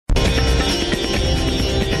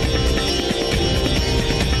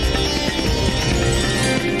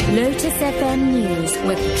FM News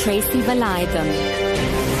with Tracy Valaydham.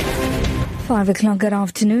 5 o'clock that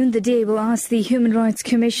afternoon, the DA will ask the Human Rights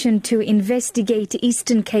Commission to investigate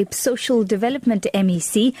Eastern Cape Social Development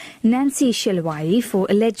MEC Nancy Shelwai for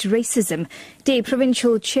alleged racism. DA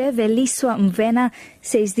Provincial Chair Veliswa Mvena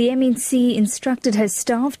says the MEC instructed her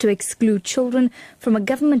staff to exclude children from a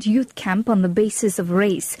government youth camp on the basis of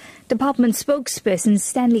race. Department spokesperson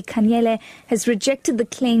Stanley Kanyele has rejected the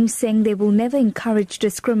claim, saying they will never encourage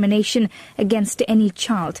discrimination against any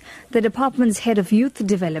child. The department's head of youth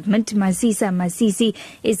development, Maziza Mazizi,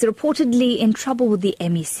 is reportedly in trouble with the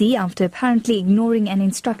MEC after apparently ignoring an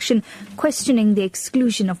instruction questioning the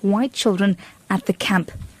exclusion of white children at the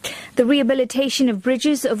camp. The rehabilitation of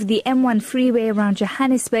bridges over the M1 freeway around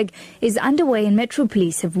Johannesburg is underway, and Metro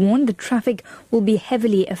Police have warned the traffic will be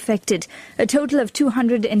heavily affected. A total of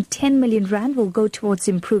 210 million rand will go towards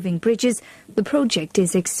improving bridges. The project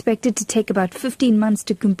is expected to take about 15 months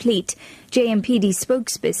to complete. JMPD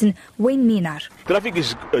spokesperson Wayne Minar. Traffic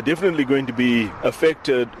is definitely going to be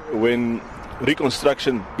affected when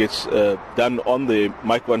reconstruction gets done on the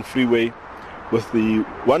Mike 1 freeway, with the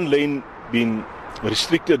one lane being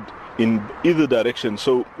restricted in either direction.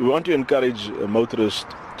 So we want to encourage motorists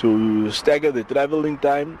to stagger the traveling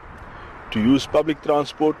time, to use public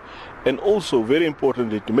transport, and also, very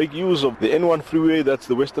importantly, to make use of the N1 freeway, that's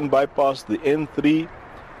the Western Bypass, the N3,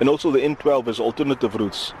 and also the N12 as alternative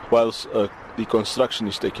routes whilst the construction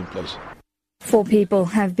is taking place. 4 people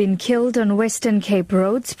have been killed on Western Cape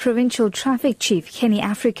roads. Provincial Traffic Chief Kenny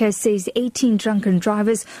Africa says 18 drunken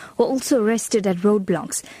drivers were also arrested at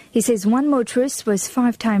roadblocks. He says one motorist was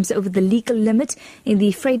 5 times over the legal limit in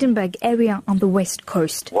the Vredenburg area on the west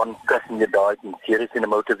coast. One passenger died serious in a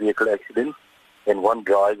motor vehicle accident, and one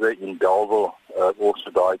driver in Dalville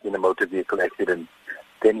also died in a motor vehicle accident.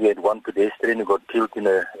 Then we had one pedestrian who got killed in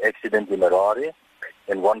an accident in Harare,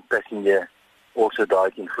 and one passenger also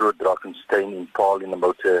died in Groot Drakenstein in Paarl in a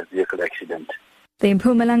motor vehicle accident. The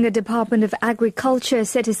Mpumalanga Department of Agriculture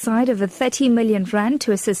set aside over 30 million rand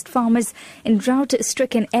to assist farmers in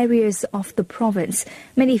drought-stricken areas of the province.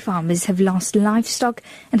 Many farmers have lost livestock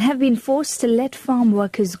and have been forced to let farm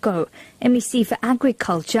workers go. MEC for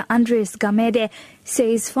Agriculture Andreas Gamede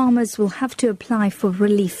says farmers will have to apply for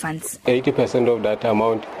relief funds. 80% of that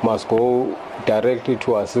amount must go directly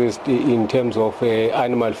to assist in terms of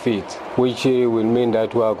animal feed, which will mean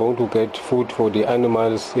that we are going to get food for the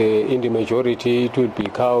animals. In the majority, it will be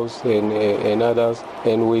cows and others,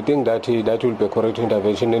 and we think that that will be correct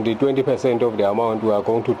intervention. And the 20% of the amount, we are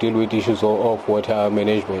going to deal with issues of water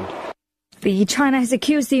management. China has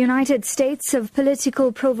accused the United States of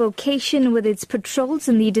political provocation with its patrols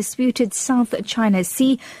in the disputed South China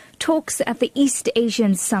Sea. Talks at the East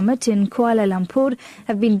Asian Summit in Kuala Lumpur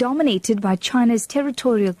have been dominated by China's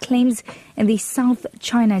territorial claims in the South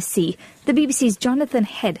China Sea. The BBC's Jonathan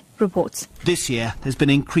Head reports. This year, there's been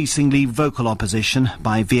increasingly vocal opposition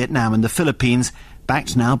by Vietnam and the Philippines,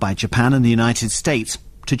 backed now by Japan and the United States,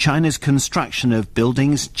 to China's construction of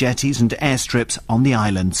buildings, jetties and airstrips on the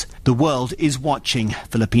islands. The world is watching,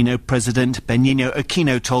 Filipino President Benigno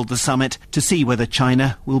Aquino told the summit, to see whether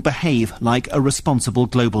China will behave like a responsible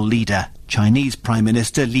global leader. Chinese Prime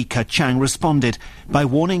Minister Li Keqiang responded by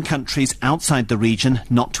warning countries outside the region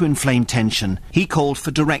not to inflame tension. He called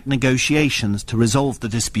for direct negotiations to resolve the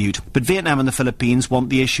dispute, but Vietnam and the Philippines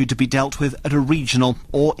want the issue to be dealt with at a regional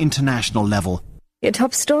or international level. Your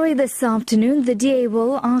top story this afternoon, the DA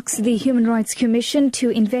will ask the Human Rights Commission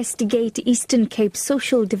to investigate Eastern Cape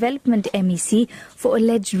Social Development MEC for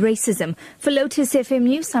alleged racism. For Lotus FM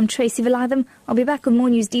News, I'm Tracy Valaydham. I'll be back with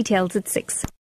more news details at 6.